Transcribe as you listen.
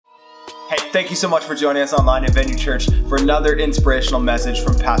Hey, thank you so much for joining us online at Venue Church for another inspirational message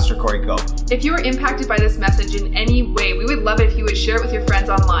from Pastor Corey Cope. If you were impacted by this message in any way, we would love it if you would share it with your friends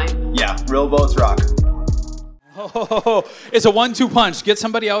online. Yeah, real boats rock. It's a 1-2 punch. Get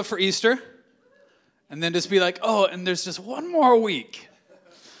somebody out for Easter, and then just be like, oh, and there's just one more week.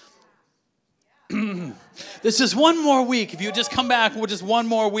 There's just one more week. If you just come back with just one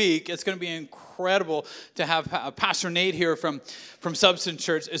more week, it's going to be incredible to have Pastor Nate here from Substance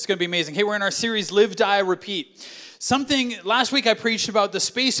Church. It's going to be amazing. Hey, we're in our series, Live, Die, Repeat. Last week I preached about the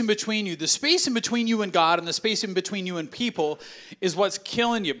space in between you. The space in between you and God and the space in between you and people is what's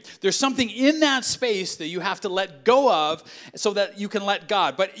killing you. There's something in that space that you have to let go of so that you can let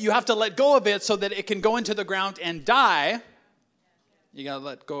God. But you have to let go of it so that it can go into the ground and die. You got to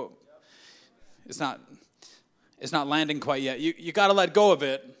let go. It's not landing quite yet. You got to let go of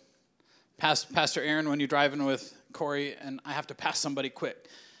it. Pastor Aaron, when you're driving with Corey and I have to pass somebody quick,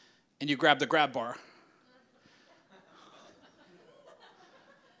 and you grab the grab bar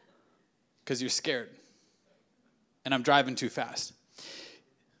because you're scared, and I'm driving too fast.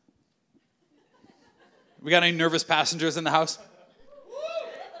 We got any nervous passengers in the house?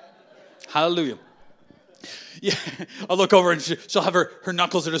 Hallelujah. Yeah, I'll look over and she'll have her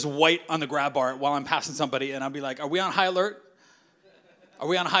knuckles are just white on the grab bar while I'm passing somebody, and I'll be like, are we on high alert? Are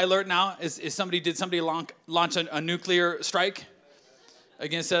we on high alert now? Did somebody launch a nuclear strike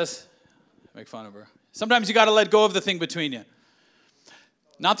against us? Make fun of her. Sometimes you got to let go of the thing between you.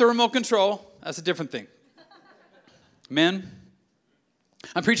 Not the remote control. That's a different thing. Men.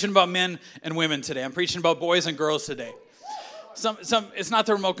 I'm preaching about men and women today. I'm preaching about boys and girls today. It's not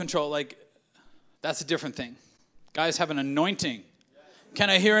the remote control. Like, that's a different thing. Guys have an anointing. Can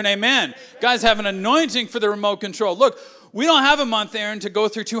I hear an amen? Guys have an anointing for the remote control. Look, we don't have a month, Aaron, to go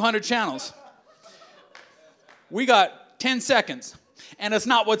through 200 channels. We got 10 seconds. And it's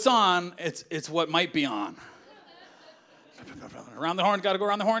not what's on, it's what might be on. Around the horn, got to go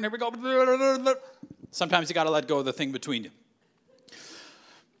around the horn. Here we go. Sometimes you got to let go of the thing between you.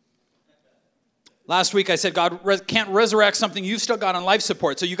 Last week I said God can't resurrect something you've still got on life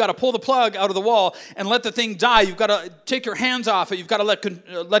support. So you've got to pull the plug out of the wall and let the thing die. You've got to take your hands off it. You've got to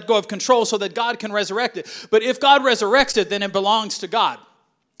let go of control so that God can resurrect it. But if God resurrects it, then it belongs to God.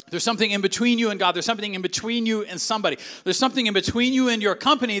 There's something in between you and God. There's something in between you and somebody. There's something in between you and your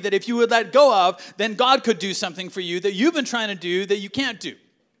company that if you would let go of, then God could do something for you that you've been trying to do that you can't do.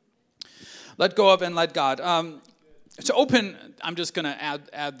 Let go of and let God. To open, I'm just going to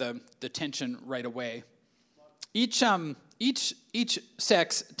add the tension right away. Each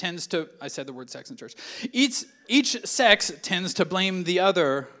sex tends to, I said the word sex in church. Each sex tends to blame the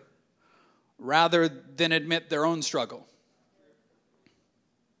other rather than admit their own struggle.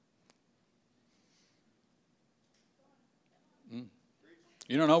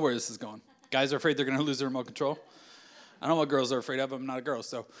 You don't know where this is going. Guys are afraid they're going to lose their remote control. I don't know what girls are afraid of. I'm not a girl,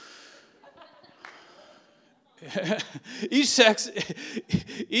 so. Each sex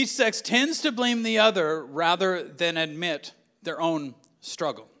tends to blame the other rather than admit their own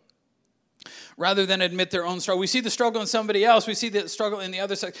struggle. Rather than admit their own struggle. We see the struggle in somebody else. We see the struggle in the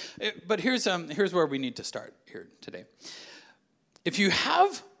other sex. But here's where we need to start here today. If you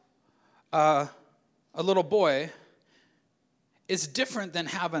have a little boy, it's different than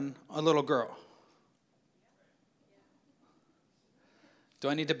having a little girl. Do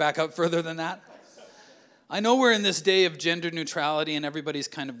I need to back up further than that? I know we're in this day of gender neutrality and everybody's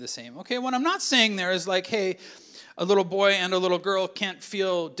kind of the same. Okay, what I'm not saying there is like, hey, a little boy and a little girl can't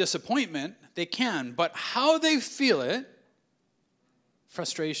feel disappointment. They can, but how they feel it,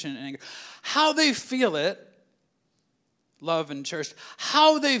 frustration and anger, how they feel it, love and church,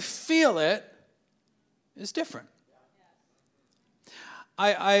 how they feel it is different.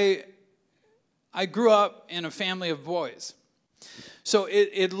 I grew up in a family of boys. So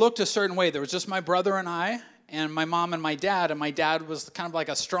it looked a certain way. There was just my brother and I, and my mom and my dad was kind of like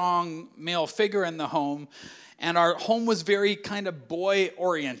a strong male figure in the home, and our home was very kind of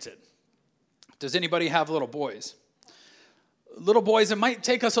boy-oriented. Does anybody have little boys? Little boys, it might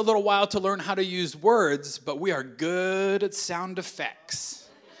take us a little while to learn how to use words, but we are good at sound effects.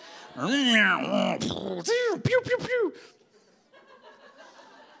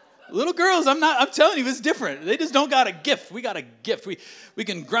 Little girls, I'm telling you, it's different. They just don't got a gift. We got a gift. We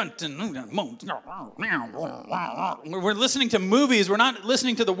can grunt and moan. We're listening to movies. We're not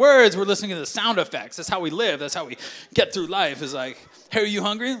listening to the words. We're listening to the sound effects. That's how we live. That's how we get through life. Is like, hey, are you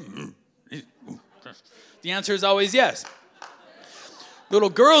hungry? The answer is always yes. Little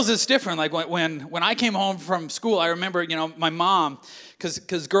girls is different. Like when I came home from school, I remember, my mom,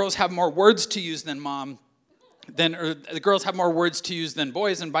 because girls have more words to use than mom. or the girls have more words to use than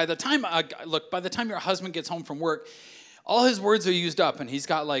boys. And by the time your husband gets home from work, all his words are used up and he's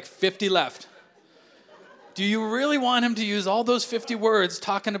got like 50 left. Do you really want him to use all those 50 words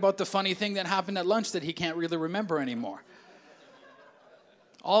talking about the funny thing that happened at lunch that he can't really remember anymore?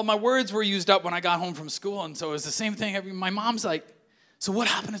 All my words were used up when I got home from school, and so it was the same thing. My mom's like, so what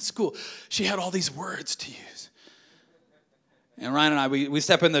happened at school? She had all these words to use. And Ryan and I, we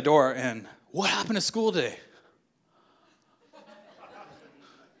step in the door, and what happened at school today?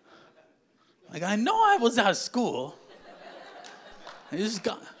 Like, I know I was at school.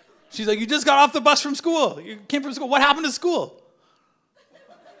 She's like, you just got off the bus from school. You came from school. What happened at school?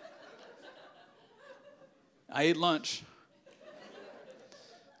 I ate lunch.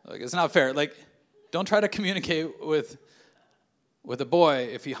 Like, it's not fair. Like, don't try to communicate with a boy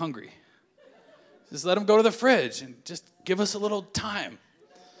if he's hungry. Just let him go to the fridge and just give us a little time.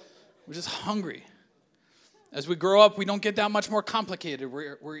 We're just hungry. As we grow up, we don't get that much more complicated.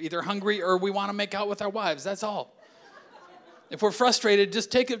 We're either hungry or we want to make out with our wives. That's all. If we're frustrated,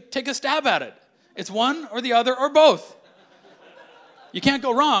 just take a stab at it. It's one or the other or both. You can't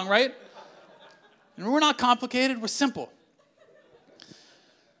go wrong, right? And we're not complicated. We're simple.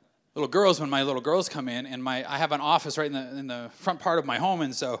 When my little girls come in, and I have an office right in the front part of my home,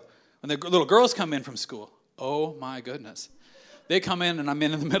 and so when the little girls come in from school, oh my goodness. They come in and I'm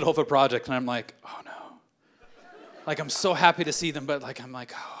in the middle of a project and I'm like, oh no. Like, I'm so happy to see them, but like, I'm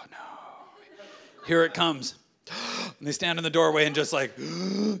like, oh no. Here it comes. And they stand in the doorway and just like,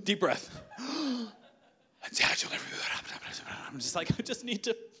 deep breath. I'm just like, I just need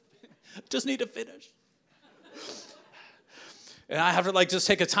to finish. And I have to like just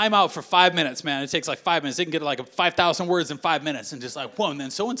take a timeout for 5 minutes, man. It takes like 5 minutes. They can get like 5,000 words in 5 minutes, and just like, whoa, and then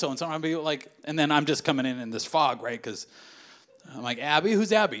so-and-so, and so I'll be like, and then I'm just coming in this fog, right? Because I'm like, Abby?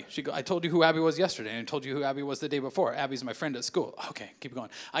 Who's Abby? I told you who Abby was yesterday, and I told you who Abby was the day before. Abby's my friend at school. Okay, keep going.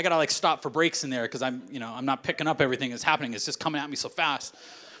 I gotta like stop for breaks in there because I'm not picking up everything that's happening. It's just coming at me so fast.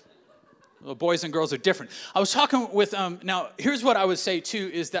 Well, boys and girls are different. I was talking with, now here's what I would say too,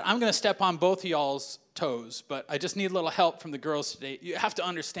 is that I'm gonna step on both of y'all's toes, but I just need a little help from the girls today. You have to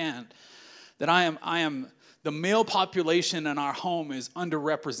understand that I am the male population in our home is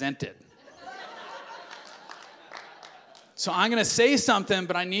underrepresented. So I'm going to say something,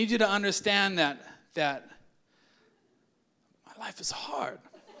 but I need you to understand that my life is hard.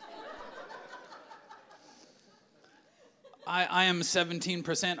 I am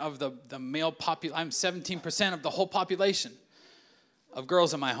 17% of the male population. I'm 17% of the whole population of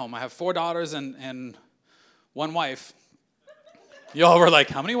girls in my home. I have 4 daughters and 1 wife. Y'all were like,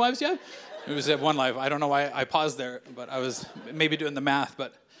 how many wives you have? It was 1 wife. I don't know why I paused there, but I was maybe doing the math.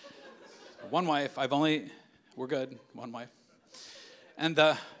 But 1 wife. We're good. 1 wife. And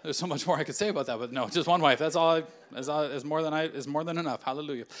there's so much more I could say about that, but no, just 1 wife. That's all. Is more than enough.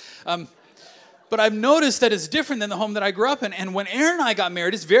 Hallelujah. But I've noticed that it's different than the home that I grew up in. And when Aaron and I got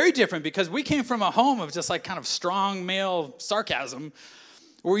married, it's very different because we came from a home of just like kind of strong male sarcasm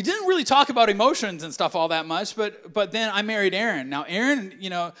where we didn't really talk about emotions and stuff all that much. But then I married Aaron. Now, Aaron,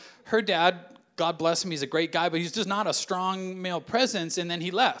 her dad, God bless him, he's a great guy, but he's just not a strong male presence. And then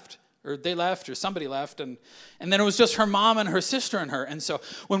he left, or they left, or somebody left. And then it was just her mom and her sister and her. And so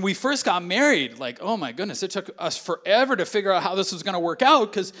when we first got married, like, oh my goodness, it took us forever to figure out how this was going to work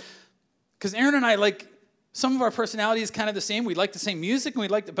out because Aaron and I, like, some of our personality is kind of the same. We like the same music,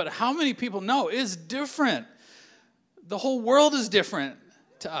 and but how many people know it's different? The whole world is different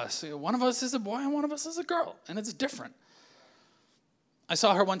to us. One of us is a boy and one of us is a girl, and it's different. I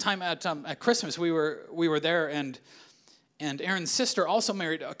saw her one time at Christmas. We were there, and Aaron's sister also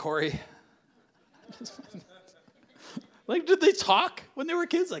married Corey. Like, did they talk when they were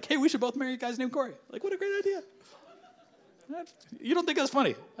kids? Like, hey, we should both marry a guy named Corey. Like, what a great idea. You don't think that's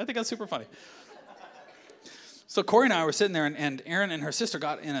funny? I think that's super funny. So Corey and I were sitting there, and Erin and her sister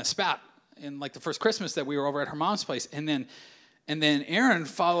got in a spat in like the first Christmas that we were over at her mom's place, and then Erin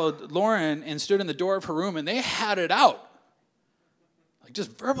followed Lauren and stood in the door of her room, and they had it out, like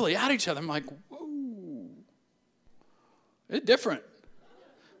just verbally at each other. I'm like, whoa, it's different.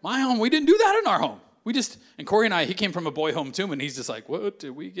 My home, we didn't do that in our home. And Corey and I, he came from a boy home too, and he's just like, what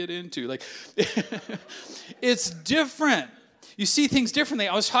did we get into? Like, it's different. You see things differently.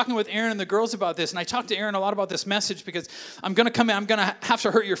 I was talking with Aaron and the girls about this, and I talked to Aaron a lot about this message because I'm going to have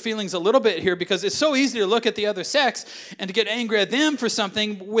to hurt your feelings a little bit here because it's so easy to look at the other sex and to get angry at them for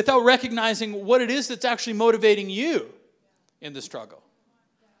something without recognizing what it is that's actually motivating you in the struggle.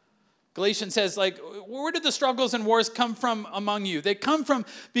 Galatians says, like, where did the struggles and wars come from among you? They come from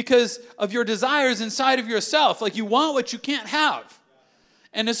because of your desires inside of yourself. Like, you want what you can't have.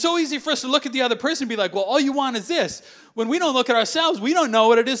 And it's so easy for us to look at the other person and be like, well, all you want is this. When we don't look at ourselves, we don't know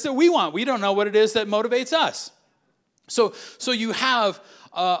what it is that we want. We don't know what it is that motivates us. So you have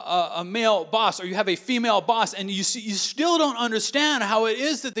a male boss or you have a female boss, and you still don't understand how it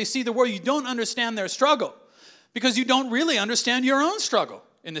is that they see the world. You don't understand their struggle because you don't really understand your own struggle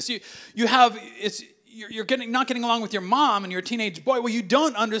in this. You're not getting along with your mom and your teenage boy. Well, you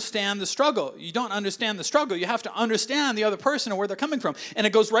don't understand the struggle. You don't understand the struggle. You have to understand the other person and where they're coming from. And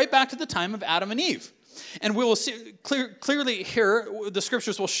it goes right back to the time of Adam and Eve. And we will see clearly here, the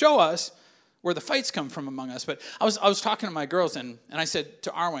scriptures will show us where the fights come from among us. But I was talking to my girls, and I said to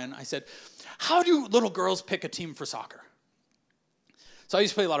Arwen, I said, how do little girls pick a team for soccer? So I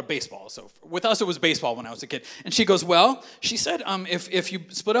used to play a lot of baseball. So with us, it was baseball when I was a kid. And she goes, well, she said, if you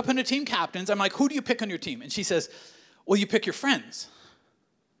split up into team captains, I'm like, who do you pick on your team? And she says, well, you pick your friends.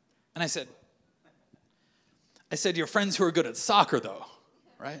 And I said, your friends who are good at soccer, though,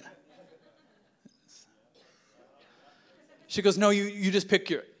 right? She goes, no, you just pick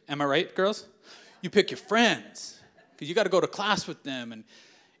your, am I right, girls? You pick your friends, because you got to go to class with them, and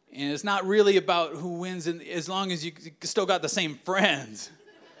it's not really about who wins, as long as you still got the same friends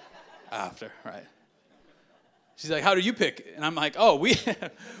after, right? She's like, how do you pick? And I'm like, oh, we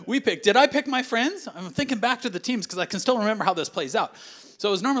pick. Did I pick my friends? I'm thinking back to the teams because I can still remember how this plays out. So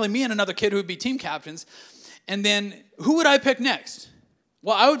it was normally me and another kid who would be team captains. And then who would I pick next?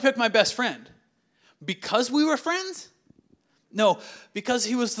 Well, I would pick my best friend. Because we were friends? No, because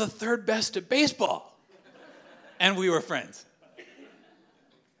he was the third best at baseball. And we were friends.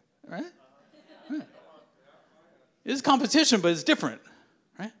 Right? It's competition, but it's different.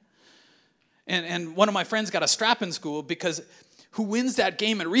 Right? And one of my friends got a strap in school because who wins that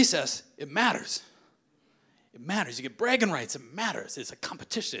game at recess, it matters. It matters. You get bragging rights. It matters. It's a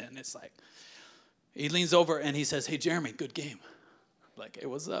competition. It's like, he leans over and he says, hey, Jeremy, good game. Like, hey,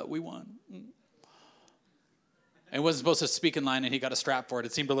 what's up? We won. And he wasn't supposed to speak in line, and he got a strap for it.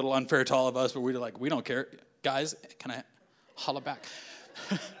 It seemed a little unfair to all of us, but we were like, we don't care. Guys, can I holler back?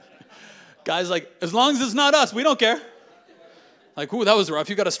 Guys, like, as long as it's not us, we don't care. Like, ooh, that was rough.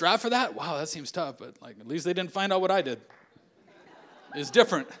 You got a strap for that? Wow, that seems tough. But, like, at least they didn't find out what I did. It's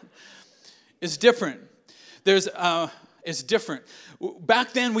different. It's different. It's different.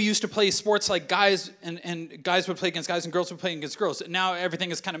 Back then, we used to play sports like guys and guys would play against guys and girls would play against girls. Now everything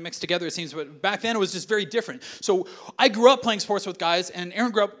is kind of mixed together, it seems. But back then, it was just very different. So I grew up playing sports with guys, and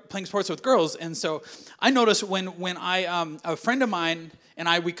Aaron grew up playing sports with girls. And so I noticed when a friend of mine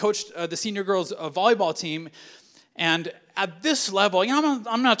and we coached the senior girls volleyball team. And at this level,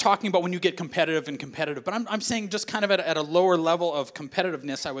 I'm not talking about when you get competitive, but I'm saying just kind of at a lower level of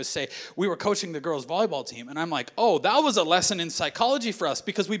competitiveness, I would say. We were coaching the girls' volleyball team, and I'm like, oh, that was a lesson in psychology for us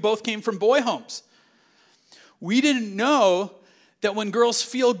because we both came from boy homes. We didn't know that when girls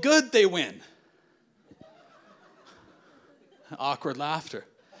feel good, they win. Awkward laughter.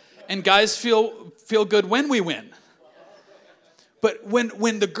 And guys feel good when we win. But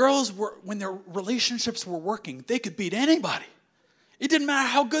when the girls when their relationships were working, they could beat anybody. It didn't matter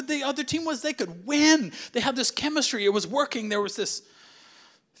how good the other team was, they could win. They had this chemistry, it was working. There was this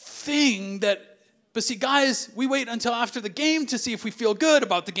thing but see, guys, we wait until after the game to see if we feel good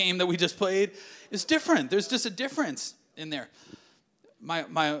about the game that we just played. It's different. There's just a difference in there.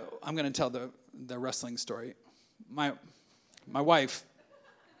 I'm going to tell the wrestling story. My wife,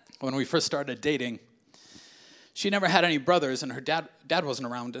 when we first started dating, she never had any brothers, and her dad wasn't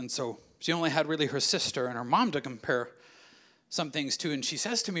around, and so she only had really her sister and her mom to compare some things to. And she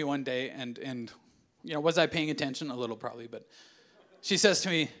says to me one day, and was I paying attention? A little probably, but she says to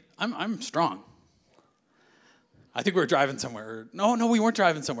me, I'm strong. I think we were driving somewhere. No, we weren't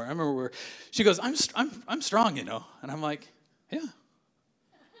driving somewhere. I remember she goes, I'm strong, and I'm like, yeah.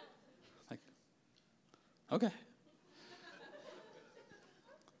 Like, okay.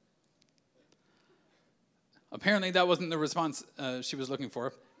 Apparently, that wasn't the response she was looking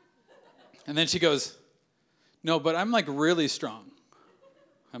for. And then she goes, no, but I'm like really strong.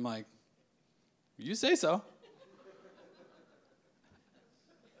 I'm like, you say so.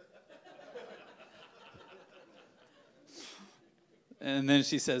 And then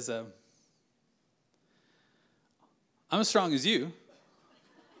she says, I'm as strong as you.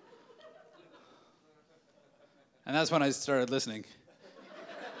 And that's when I started listening.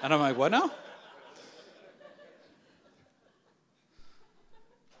 And I'm like, what now?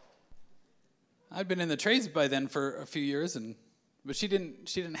 I'd been in the trades by then for a few years, but she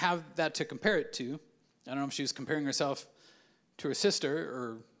didn't have that to compare it to. I don't know if she was comparing herself to her sister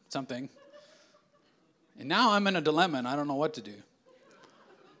or something. And now I'm in a dilemma, and I don't know what to do.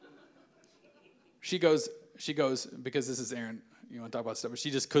 She goes, because this is Aaron. You want to talk about stuff?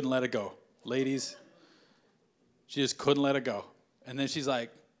 She just couldn't let it go. Ladies, she just couldn't let it go. And then she's like,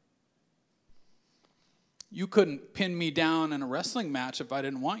 you couldn't pin me down in a wrestling match if I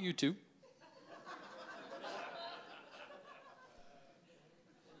didn't want you to.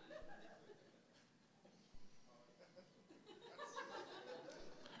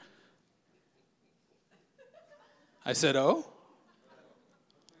 I said, oh?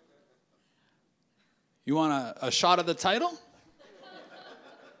 You want a shot of the title?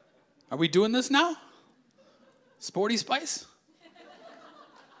 Are we doing this now? Sporty Spice?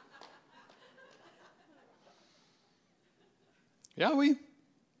 Yeah,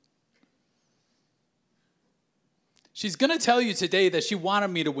 She's going to tell you today that she wanted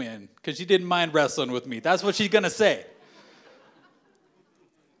me to win because she didn't mind wrestling with me. That's what she's going to say.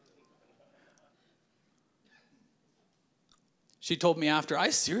 She told me after, I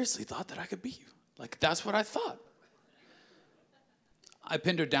seriously thought that I could beat you. Like, that's what I thought. I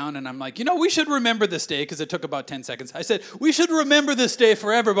pinned her down and I'm like, we should remember this day because it took about 10 seconds. I said, we should remember this day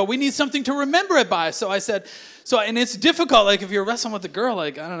forever, but we need something to remember it by. So I said, and it's difficult. Like, if you're wrestling with a girl,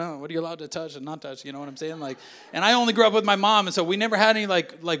 like, I don't know, what are you allowed to touch and not touch? You know what I'm saying? Like, and I only grew up with my mom. And so we never had any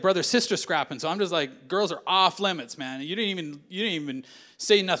like brother-sister scrapping. So I'm just like, girls are off limits, man. You didn't even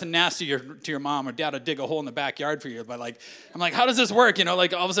say nothing nasty to your mom or dad to dig a hole in the backyard for you. But I'm like, how does this work?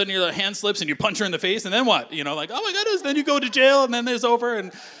 Like all of a sudden your hand slips and you punch her in the face and then what? Like, oh my goodness, then you go to jail and then it's over.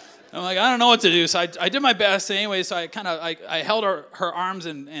 And I'm like, I don't know what to do. So I did my best anyway. So I held her arms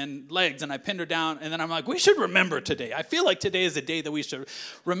and legs and I pinned her down. And then I'm like, we should remember today. I feel like today is the day that we should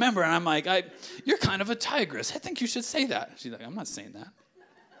remember. And I'm like, you're kind of a tigress. I think you should say that. She's like, I'm not saying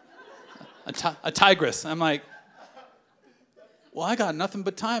that. A tigress. I'm like, well, I got nothing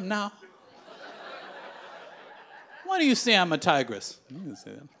but time now. Why do you say I'm a tigress?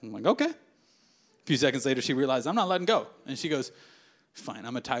 I'm like, okay. A few seconds later, she realized I'm not letting go. And she goes, fine,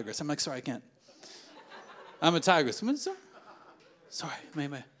 I'm a tigress. I'm like, sorry, I can't. I'm a tigress. Sorry,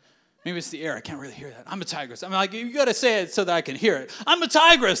 maybe it's the air. I can't really hear that. I'm a tigress. I'm like, you got to say it so that I can hear it. I'm a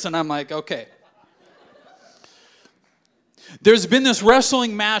tigress. And I'm like, okay. There's been this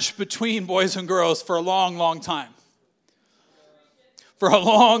wrestling match between boys and girls for a long, long time. For a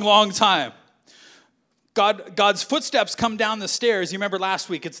long, long time. God's footsteps come down the stairs. You remember last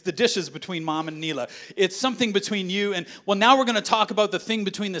week, it's the dishes between mom and Neela. It's something between you and, well, now we're going to talk about the thing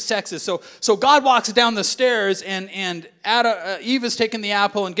between the sexes. So God walks down the stairs and Eve has taken the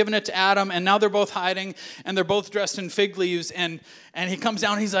apple and given it to Adam, and now they're both hiding and they're both dressed in fig leaves. And he comes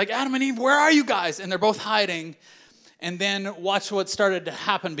down and he's like, Adam and Eve, where are you guys? And they're both hiding. And then watch what started to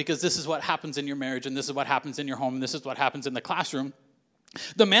happen, because this is what happens in your marriage, and this is what happens in your home, and this is what happens in the classroom.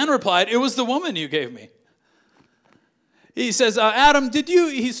 The man replied, it was the woman you gave me. He says, Adam,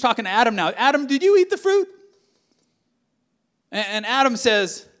 he's talking to Adam now. Adam, did you eat the fruit? And Adam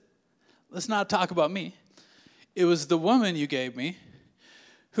says, let's not talk about me. It was the woman you gave me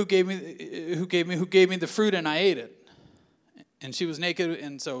who gave me the fruit, and I ate it. And she was naked,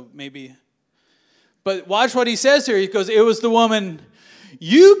 and so maybe. But watch what he says here. He goes, it was the woman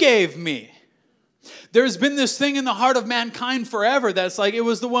you gave me. There's been this thing in the heart of mankind forever that's like, it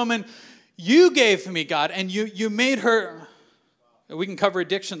was the woman you gave me, God, and you made her. We can cover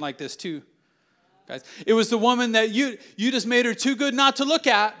addiction like this too, guys. It was the woman that you just made her too good not to look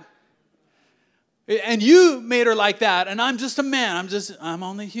at. And you made her like that, and I'm just a man. I'm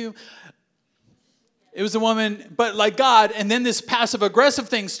only human. It was the woman, but like God, and then this passive-aggressive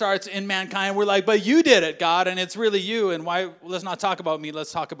thing starts in mankind. We're like, but you did it, God, and it's really you, and why? Let's not talk about me,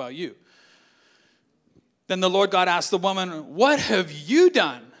 let's talk about you. Then the Lord God asked the woman, what have you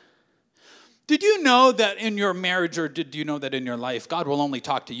done? Did you know that in your marriage, or did you know that in your life, God will only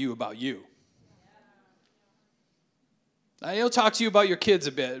talk to you about you? He'll talk to you about your kids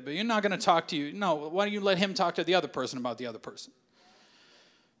a bit, but you're not going to talk to you. No, why don't you let him talk to the other person about the other person?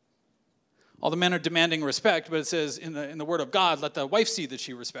 All the men are demanding respect, but it says in the word of God, let the wife see that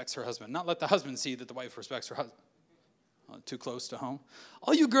she respects her husband, not let the husband see that the wife respects her husband. Oh, too close to home.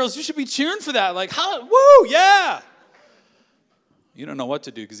 All you girls, you should be cheering for that. Like, woo, yeah. You don't know what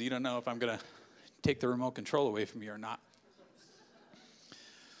to do because you don't know if I'm going to take the remote control away from you or not.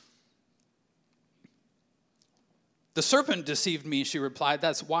 The serpent deceived me, she replied.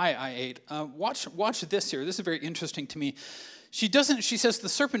 That's why I ate. Watch this here. This is very interesting to me. She says the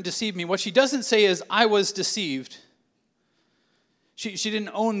serpent deceived me. What she doesn't say is I was deceived. She didn't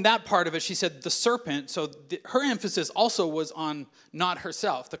own that part of it. She said the serpent. So her emphasis also was on not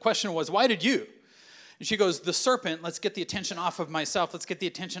herself. The question was, why did you? And she goes, the serpent, let's get the attention off of myself. Let's get the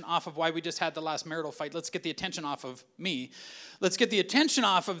attention off of why we just had the last marital fight. Let's get the attention off of me. Let's get the attention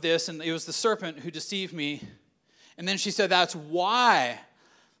off of this. And it was the serpent who deceived me. And then she said, that's why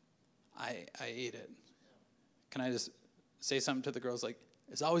I ate it. Can I just say something to the girls? Like,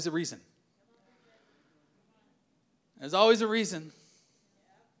 there's always a reason. There's always a reason.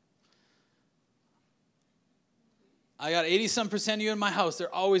 I got 80-some% of you in my house. There's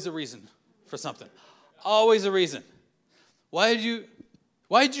always a reason for something. Always a reason. Why did you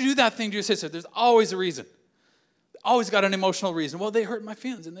do that thing to your sister? There's always a reason. Always got an emotional reason. Well, they hurt my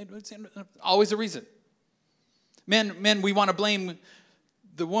feelings, and always a reason. Men, we want to blame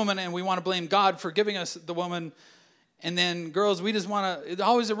the woman, and we want to blame God for giving us the woman. And then girls, we just want to, it's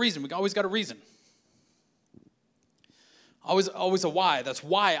always a reason. We always got a reason. Always a why. That's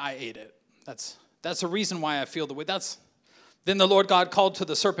why I ate it. That's a reason why I feel the way. Then the Lord God called to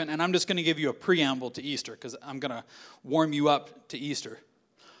the serpent, and I'm just going to give you a preamble to Easter because I'm going to warm you up to Easter.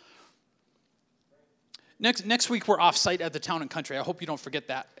 Next week, we're off-site at the Town and Country. I hope you don't forget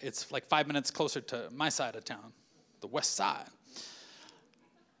that. It's like 5 minutes closer to my side of town, the west side.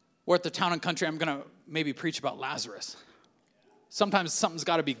 We're at the Town and Country. I'm going to maybe preach about Lazarus. Sometimes something's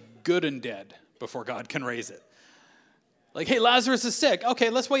got to be good and dead before God can raise it. Like, hey, Lazarus is sick. Okay,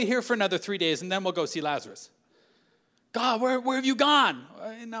 let's wait here for another 3 days, and then we'll go see Lazarus. God, where have you gone?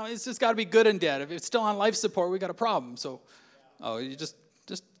 No, it's just got to be good and dead. If it's still on life support, we got a problem. So, you just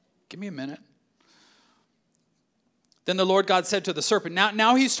give me a minute. Then the Lord God said to the serpent.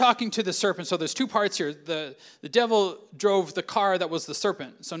 Now he's talking to the serpent. So there's two parts here. The devil drove the car that was the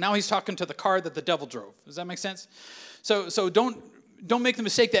serpent. So now he's talking to the car that the devil drove. Does that make sense? So don't make the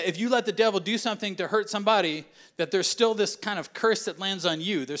mistake that if you let the devil do something to hurt somebody, that there's still this kind of curse that lands on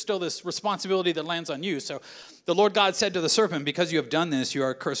you. There's still this responsibility that lands on you. So the Lord God said to the serpent, because you have done this, you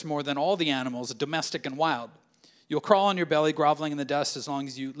are cursed more than all the animals, domestic and wild. You'll crawl on your belly, groveling in the dust as long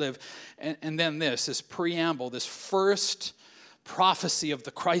as you live. And then this preamble, this first prophecy of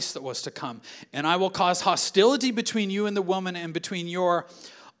the Christ that was to come. And I will cause hostility between you and the woman and between your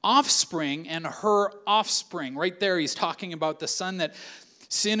offspring and her offspring. Right there, he's talking about the son that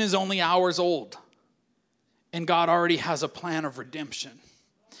sin is only hours old. And God already has a plan of redemption.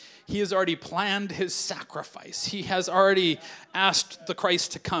 He has already planned his sacrifice. He has already asked the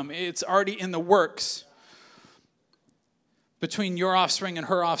Christ to come. It's already in the works. Between your offspring and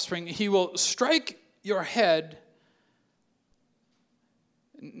her offspring, he will strike your head.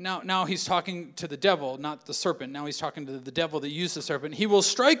 Now he's talking to the devil, not the serpent. Now he's talking to the devil that used the serpent. He will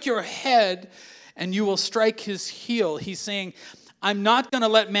strike your head, and you will strike his heel. He's saying, I'm not going to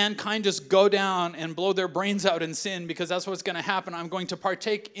let mankind just go down and blow their brains out in sin because that's what's going to happen. I'm going to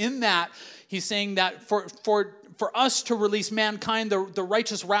partake in that. He's saying that for us to release mankind, the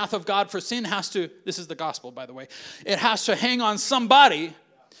righteous wrath of God for sin has to, this is the gospel, by the way, it has to hang on somebody.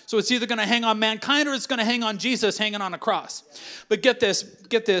 So it's either going to hang on mankind or it's going to hang on Jesus hanging on a cross. But get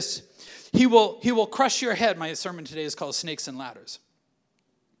this. He will crush your head. My sermon today is called Snakes and Ladders.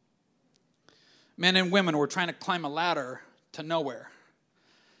 Men and women were trying to climb a ladder to nowhere.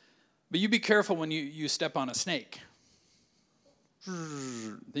 But you be careful when you step on a snake.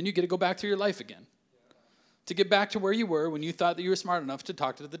 Then you get to go back through your life again. To get back to where you were when you thought that you were smart enough to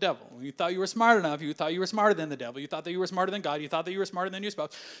talk to the devil. When you thought you were smart enough, you thought you were smarter than the devil. You thought that you were smarter than God. You thought that you were smarter than your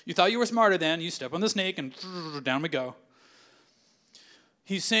spouse. You thought you were smarter than, you step on the snake and down we go.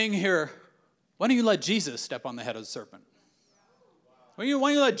 He's saying here, why don't you let Jesus step on the head of the serpent? Why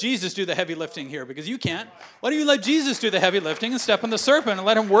don't you let Jesus do the heavy lifting here? Because you can't. Why don't you let Jesus do the heavy lifting and step on the serpent and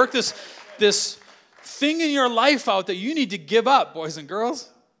let him work this thing in your life out that you need to give up, boys and girls?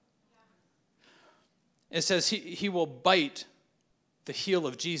 It says he will bite the heel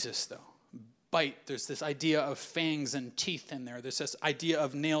of Jesus, though. Bite. There's this idea of fangs and teeth in there. There's this idea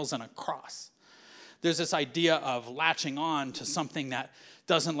of nails and a cross. There's this idea of latching on to something that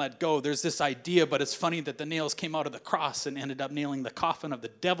doesn't let go. There's this idea, but it's funny that the nails came out of the cross and ended up nailing the coffin of the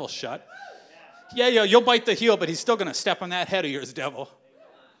devil shut. Yeah, you'll bite the heel, but he's still going to step on that head of yours, devil.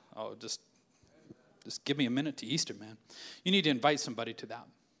 Oh, just give me a minute to Easter, man. You need to invite somebody to that.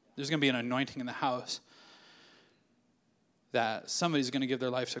 There's going to be an anointing in the house that somebody's going to give their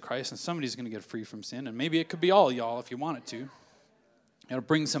life to Christ and somebody's going to get free from sin. And maybe it could be all y'all if you wanted to. You got to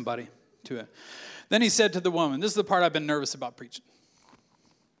bring somebody to it. Then he said to the woman, this is the part I've been nervous about preaching.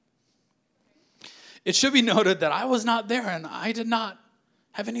 It should be noted that I was not there and I did not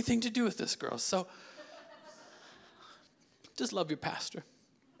have anything to do with this girl. So just love your pastor.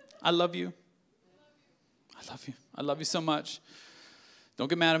 I love you. I love you. I love you so much. Don't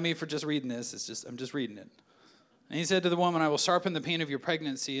get mad at me for just reading this. I'm just reading it. And he said to the woman, I will sharpen the pain of your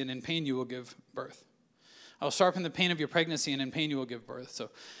pregnancy, and in pain you will give birth. I will sharpen the pain of your pregnancy, and in pain you will give birth.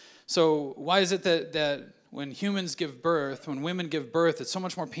 So why is it that when humans give birth, when women give birth, it's so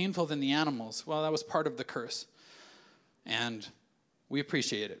much more painful than the animals? Well, that was part of the curse. And we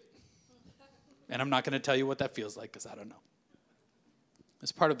appreciate it. And I'm not going to tell you what that feels like because I don't know.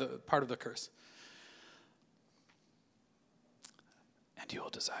 It's part of the curse. And you will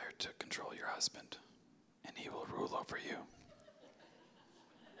desire to control your husband, and he will rule over you.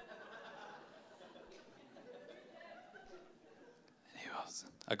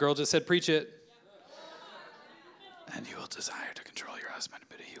 A girl just said, preach it. And you will desire to control your husband,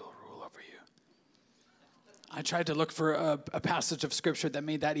 but he will rule over you. I tried to look for a passage of scripture that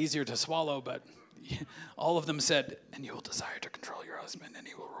made that easier to swallow, but all of them said, and you will desire to control your husband, and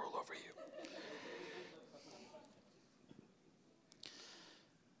he will rule over you.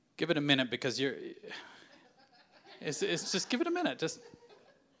 Give it a minute because it's just give it a minute.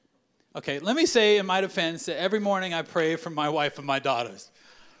 Okay, let me say in my defense that every morning I pray for my wife and my daughters.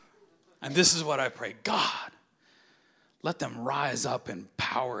 And this is what I pray. God, let them rise up in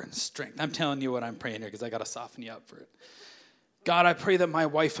power and strength. I'm telling you what I'm praying here because I got to soften you up for it. God, I pray that my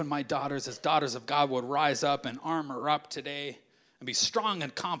wife and my daughters, as daughters of God, would rise up and armor up today and be strong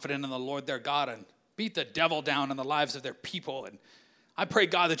and confident in the Lord their God and beat the devil down in the lives of their people. And I pray,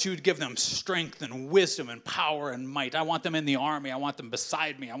 God, that you would give them strength and wisdom and power and might. I want them in the army. I want them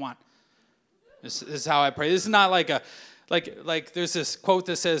beside me. This is how I pray. This is not like there's this quote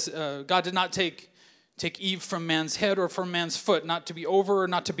that says, God did not take Eve from man's head or from man's foot, not to be over or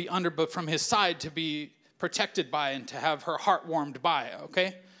not to be under, but from his side to be protected by and to have her heart warmed by,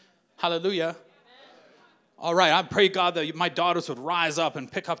 okay? Hallelujah. Amen. All right, I pray, God, that my daughters would rise up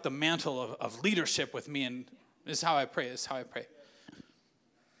and pick up the mantle of leadership with me, and this is how I pray.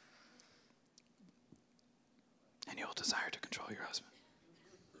 And you will desire to control your husband.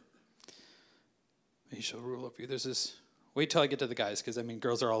 He shall rule over you. There's this, wait till I get to the guys, because,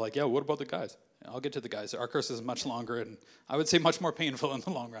 girls are all like, yeah, what about the guys? I'll get to the guys. Our curse is much longer, and I would say much more painful in the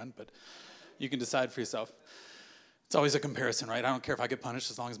long run, but you can decide for yourself. It's always a comparison, right? I don't care if I get punished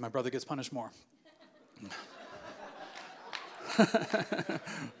as long as my brother gets punished more.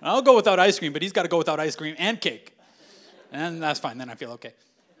 I'll go without ice cream, but he's got to go without ice cream and cake. And that's fine. Then I feel okay.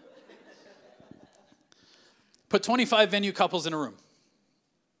 Put 25 venue couples in a room.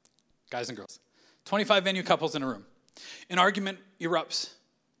 Guys and girls. 25 venue couples in a room. An argument erupts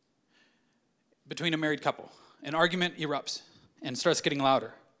between a married couple. An argument erupts and starts getting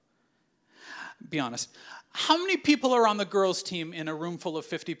louder. Be honest. How many people are on the girls' team in a room full of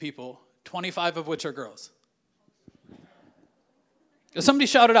 50 people, 25 of which are girls? Somebody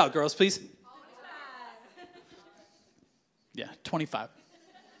shout it out, girls, please. Yeah, 25.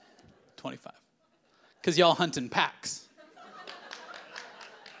 25. Because y'all hunt in packs.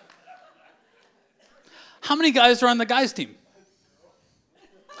 How many guys are on the guys' team?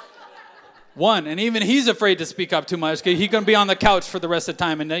 One, and even he's afraid to speak up too much because he's going to be on the couch for the rest of the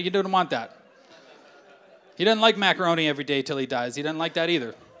time, and you don't want that. He doesn't like macaroni every day till he dies. He doesn't like that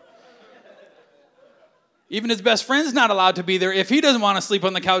either. Even his best friend's not allowed to be there if he doesn't want to sleep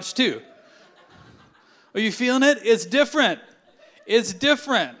on the couch too. Are you feeling it? It's different. It's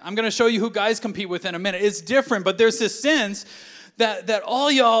different. I'm going to show you who guys compete with in a minute. It's different, but there's this sense that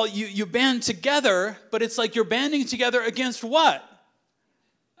all y'all, you band together, but it's like you're banding together against what?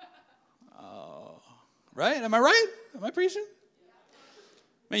 Right? Am I right? Am I preaching?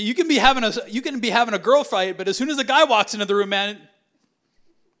 I mean, you can be having a girl fight, but as soon as a guy walks into the room, man,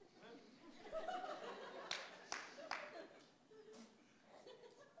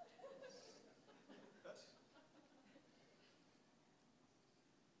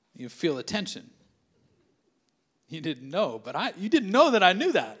 you feel the tension. You didn't know, but you didn't know that I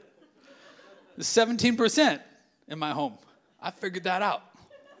knew that. There's 17% in my home. I figured that out.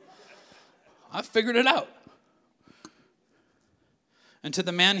 I figured it out. And to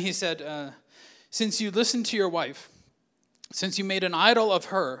the man he said, since you listened to your wife, since you made an idol of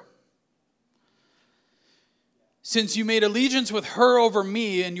her, since you made allegiance with her over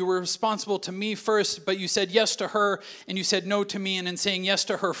me and you were responsible to me first, but you said yes to her and you said no to me, and in saying yes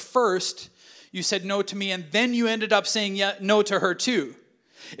to her first, you said no to me, and then you ended up saying no to her too.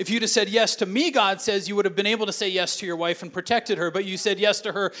 If you'd have said yes to me, God says, you would have been able to say yes to your wife and protected her, but you said yes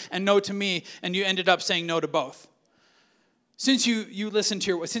to her and no to me, and you ended up saying no to both. Since you listened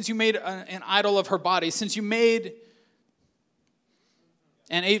to since you made an idol of her body, since you made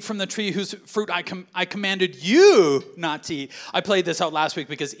and ate from the tree whose fruit I commanded you not to eat. I played this out last week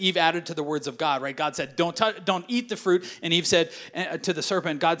because Eve added to the words of God, right? God said, don't eat the fruit. And Eve said to the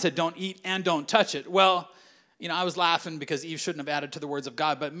serpent, God said, don't eat and don't touch it. Well, I was laughing because Eve shouldn't have added to the words of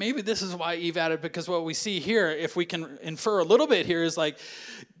God, but maybe this is why Eve added, because what we see here, if we can infer a little bit here, is like,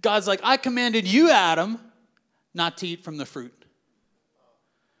 God's like, I commanded you, Adam, not to eat from the fruit.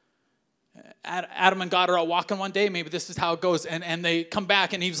 Adam and God are out walking one day. Maybe this is how it goes. And they come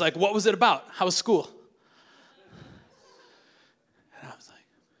back and he's like, what was it about? How was school? And I was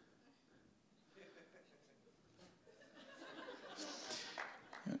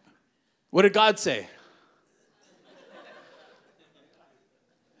like, what did God say?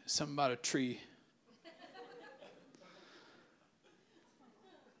 Something about a tree.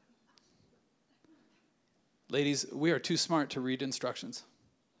 Ladies, we are too smart to read instructions.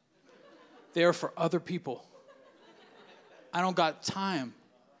 They are for other people. I don't got time.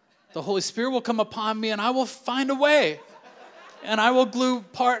 The Holy Spirit will come upon me and I will find a way. And I will glue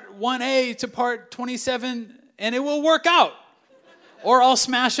part 1A to part 27 and it will work out. Or I'll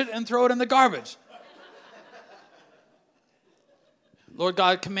smash it and throw it in the garbage. Lord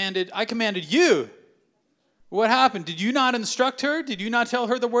God I commanded you. What happened? Did you not instruct her? Did you not tell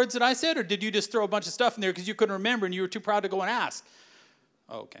her the words that I said? Or did you just throw a bunch of stuff in there because you couldn't remember and you were too proud to go and ask?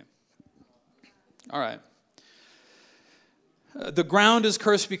 Oh, okay. All right. The ground is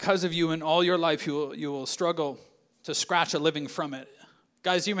cursed because of you, and all your life you will struggle to scratch a living from it.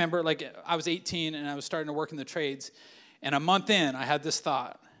 Guys, you remember, like, I was 18 and I was starting to work in the trades, and a month in, I had this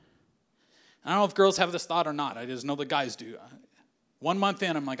thought. I don't know if girls have this thought or not. I just know the guys do. 1 month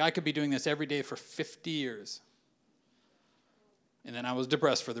in, I'm like, I could be doing this every day for 50 years. And then I was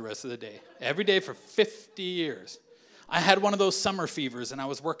depressed for the rest of the day. Every day for 50 years. I had one of those summer fevers, and I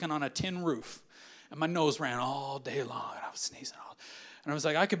was working on a tin roof. And my nose ran all day long, and I was sneezing all. And I was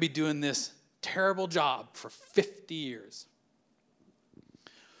like, I could be doing this terrible job for 50 years.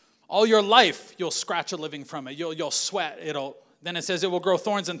 All your life, you'll scratch a living from it. You'll sweat. Then it says it will grow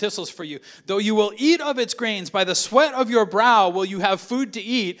thorns and thistles for you. Though you will eat of its grains, by the sweat of your brow will you have food to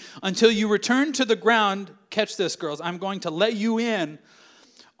eat until you return to the ground. Catch this, girls. I'm going to let you in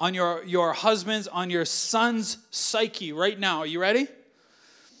on your husband's, on your son's psyche right now. Are you ready?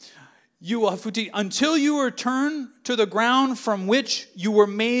 You will have food to eat until you return to the ground from which you were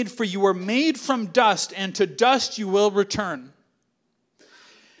made, for you were made from dust, and to dust you will return.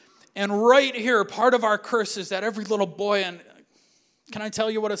 And right here, part of our curse is that every little boy, and can I tell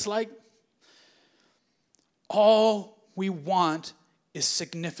you what it's like? All we want is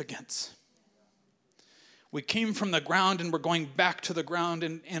significance. We came from the ground and we're going back to the ground,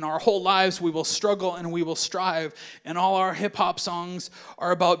 and in our whole lives we will struggle and we will strive, and all our hip-hop songs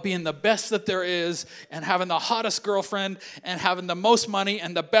are about being the best that there is and having the hottest girlfriend and having the most money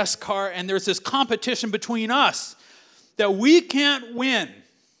and the best car, and there's this competition between us that we can't win.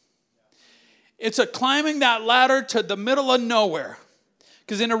 It's a climbing that ladder to the middle of nowhere.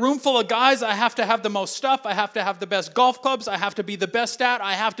 Because in a room full of guys, I have to have the most stuff. I have to have the best golf clubs. I have to be the best at.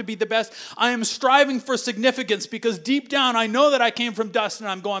 I have to be the best. I am striving for significance because deep down I know that I came from dust and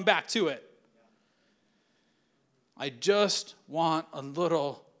I'm going back to it. I just want a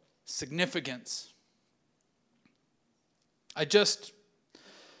little significance.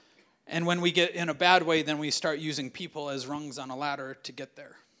 And when we get in a bad way, then we start using people as rungs on a ladder to get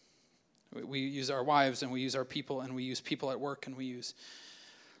there. We use our wives and we use our people and we use people at work and we use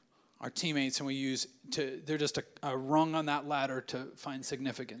our teammates, and they're just a rung on that ladder to find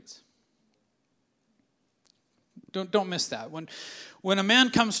significance. Don't miss that. When a man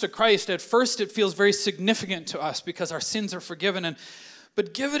comes to Christ, at first it feels very significant to us because our sins are forgiven.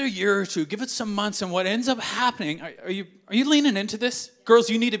 But give it a year or two, give it some months, and what ends up happening, are you leaning into this? Girls,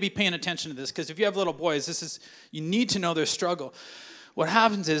 you need to be paying attention to this, because if you have little boys, you need to know their struggle. What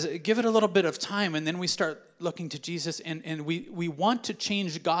happens is, give it a little bit of time, and then we start looking to Jesus, and we want to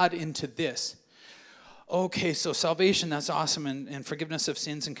change God into this. Okay, so salvation, that's awesome, and forgiveness of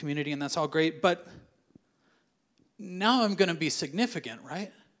sins and community, and that's all great, but now I'm going to be significant,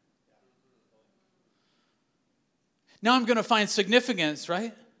 right? Now I'm going to find significance,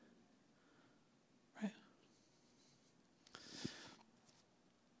 right? Right?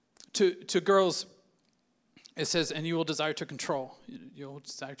 To girls, it says, and you will desire to control. You'll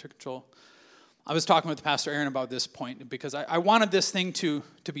desire to control. I was talking with Pastor Aaron about this point because I wanted this thing to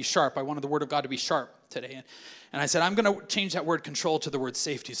be sharp. I wanted the Word of God to be sharp today. And I said, I'm going to change that word control to the word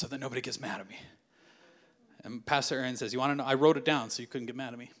safety so that nobody gets mad at me. And Pastor Aaron says, you want to know? I wrote it down so you couldn't get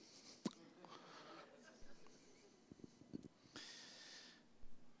mad at me.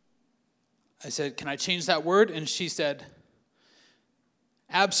 I said, can I change that word? And she said,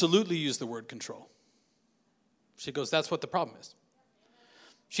 absolutely use the word control. She goes, that's what the problem is.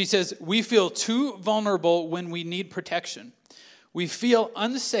 She says, we feel too vulnerable when we need protection. We feel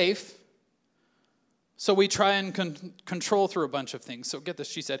unsafe, so we try and control through a bunch of things. So get this,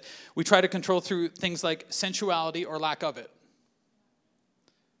 she said, we try to control through things like sensuality or lack of it.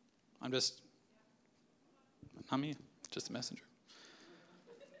 Not me, just a messenger.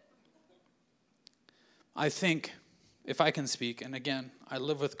 I think, if I can speak, and again, I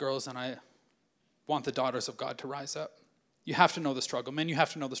live with girls and I want the daughters of God to rise up. You have to know the struggle. Men, you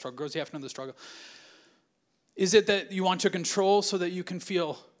have to know the struggle. Girls, you have to know the struggle. Is it that you want to control so that you can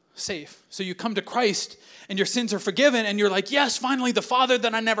feel safe? So you come to Christ and your sins are forgiven and you're like, yes, finally the father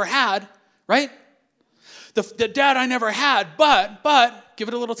that I never had, right? The dad I never had, but, give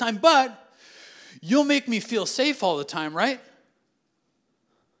it a little time, but you'll make me feel safe all the time, right?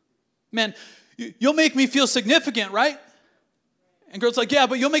 Man, you'll make me feel significant, right? And girls like, yeah,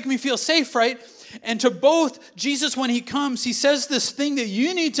 but you'll make me feel safe, right? And to both, Jesus, when he comes, he says this thing that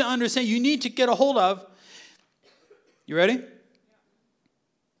you need to understand, you need to get a hold of. You ready?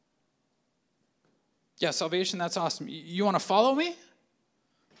 Yeah, salvation, that's awesome. You want to follow me?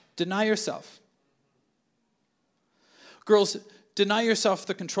 Deny yourself. Girls, deny yourself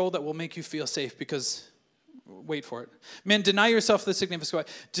the control that will make you feel safe because, wait for it. Men, deny yourself the significance.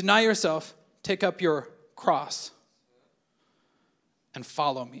 Deny yourself, take up your cross, and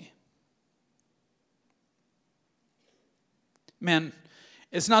follow me. Men,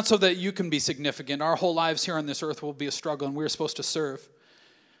 it's not so that you can be significant. Our whole lives here on this earth will be a struggle, and we're supposed to serve.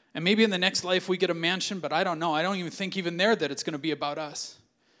 And maybe in the next life we get a mansion, but I don't know. I don't even think even there that it's going to be about us.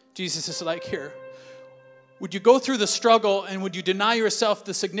 Jesus is like, here, would you go through the struggle and would you deny yourself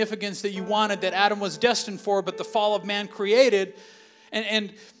the significance that you wanted, that Adam was destined for, but the fall of man created?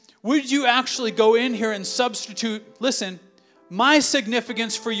 And would you actually go in here and substitute, listen, my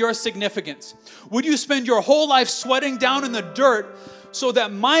significance for your significance? Would you spend your whole life sweating down in the dirt so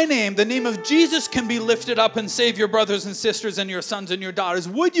that my name, the name of Jesus, can be lifted up and save your brothers and sisters and your sons and your daughters?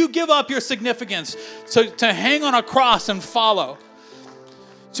 Would you give up your significance to hang on a cross and follow?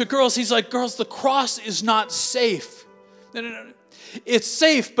 To girls, he's like, girls, the cross is not safe. No. It's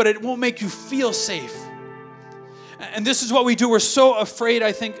safe, but it won't make you feel safe. And this is what we do. We're so afraid,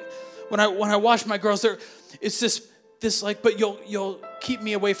 I think, when I watch my girls, it's this like, but you'll keep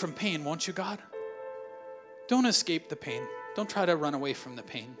me away from pain, won't you, God? Don't escape the pain. Don't try to run away from the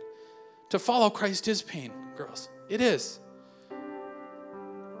pain. To follow Christ is pain, girls. It is.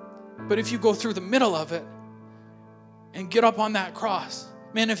 But if you go through the middle of it and get up on that cross,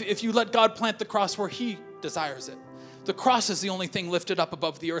 man, if you let God plant the cross where he desires it, the cross is the only thing lifted up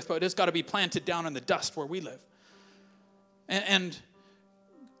above the earth, but it's got to be planted down in the dust where we live. And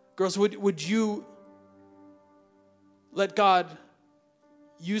girls, would you let God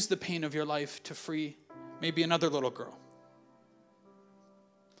use the pain of your life to free maybe another little girl?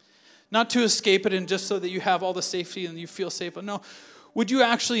 Not to escape it and just so that you have all the safety and you feel safe, but no, would you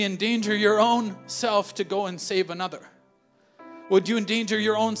actually endanger your own self to go and save another? Would you endanger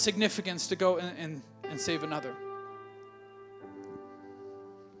your own significance to go and save another?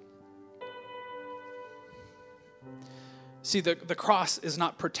 See, the cross is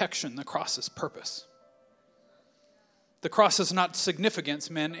not protection. The cross is purpose. The cross is not significance,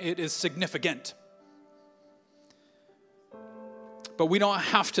 men. It is significant. But we don't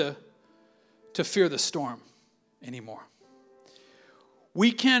have to fear the storm anymore.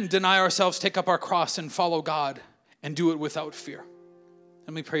 We can deny ourselves, take up our cross, and follow God and do it without fear.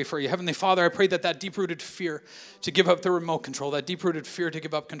 Let me pray for you. Heavenly Father, I pray that deep-rooted fear to give up the remote control, that deep-rooted fear to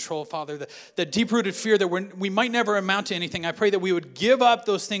give up control, Father, that deep-rooted fear that we might never amount to anything, I pray that we would give up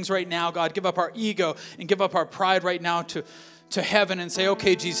those things right now, God, give up our ego and give up our pride right now to heaven and say,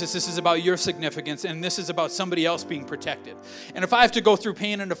 okay, Jesus, this is about your significance and this is about somebody else being protected. And if I have to go through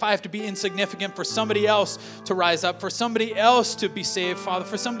pain and if I have to be insignificant for somebody else to rise up, for somebody else to be saved, Father,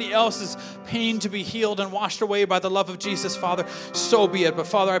 for somebody else's pain to be healed and washed away by the love of Jesus, Father, so be it. But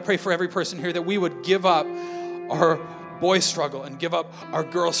Father, I pray for every person here that we would give up our boy struggle and give up our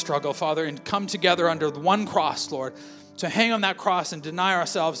girl struggle, Father, and come together under one cross, Lord, to hang on that cross and deny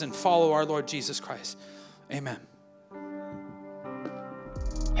ourselves and follow our Lord Jesus Christ. Amen.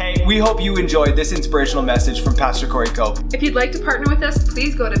 Hey, we hope you enjoyed this inspirational message from Pastor Corey Cope. If you'd like to partner with us,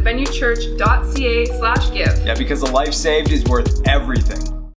 please go to venuechurch.ca/give. Yeah, because a life saved is worth everything.